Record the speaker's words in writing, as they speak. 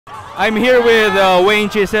I'm here with Wayne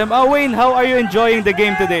Chism. Wayne, how are you enjoying the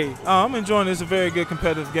game today? I'm enjoying it. It's a very good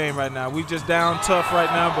competitive game right now. We just down tough right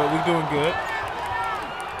now, but we're doing good.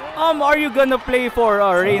 Are you gonna play for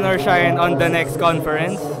Rain or Shine on the next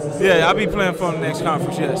conference? Yeah, I'll be playing for the next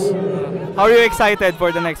conference, yes. How are you excited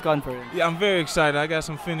for the next conference? Yeah, I'm very excited. I got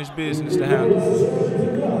some finished business to handle.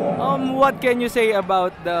 What can you say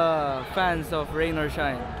about the fans of Rain or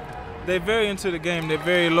Shine? They're very into the game. They're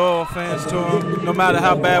very loyal fans to them. No matter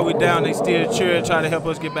how bad we're down, they still cheer, try to help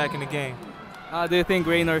us get back in the game. Do you think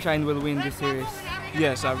Rain or Shine will win this series?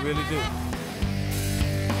 Yes, I really do.